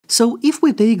So if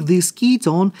we take this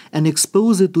ketone and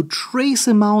expose it to trace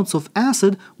amounts of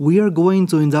acid, we are going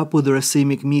to end up with a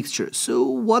racemic mixture. So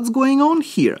what's going on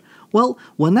here? Well,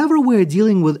 whenever we're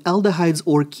dealing with aldehydes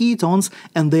or ketones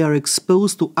and they are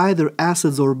exposed to either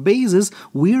acids or bases,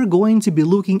 we are going to be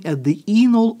looking at the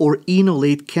enol or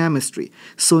enolate chemistry.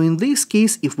 So in this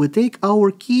case, if we take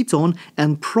our ketone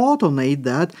and protonate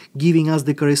that, giving us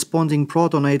the corresponding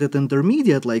protonated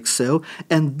intermediate like so,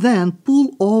 and then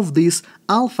pull off this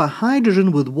alpha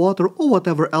hydrogen with water or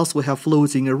whatever else we have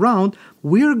floating around,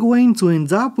 we are going to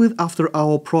end up with, after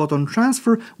our proton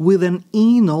transfer, with an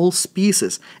enol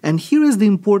species. And here is the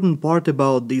important part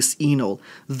about this enol.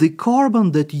 The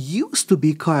carbon that used to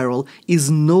be chiral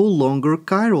is no longer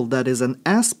chiral. That is an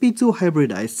sp2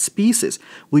 hybridized species,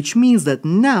 which means that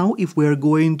now if we are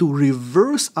going to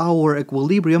reverse our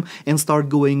equilibrium and start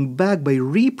going back by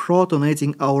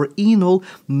reprotonating our enol,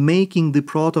 making the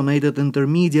protonated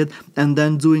intermediate, and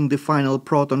then doing the final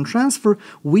proton transfer,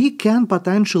 we can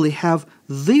potentially have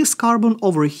this carbon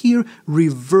over here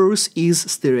reverse its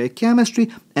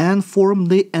stereochemistry and form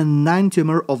the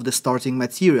enantiomer of the starting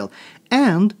material.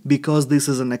 And because this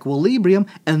is an equilibrium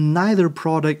and neither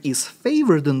product is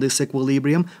favored in this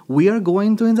equilibrium, we are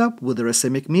going to end up with a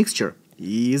racemic mixture.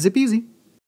 Easy peasy.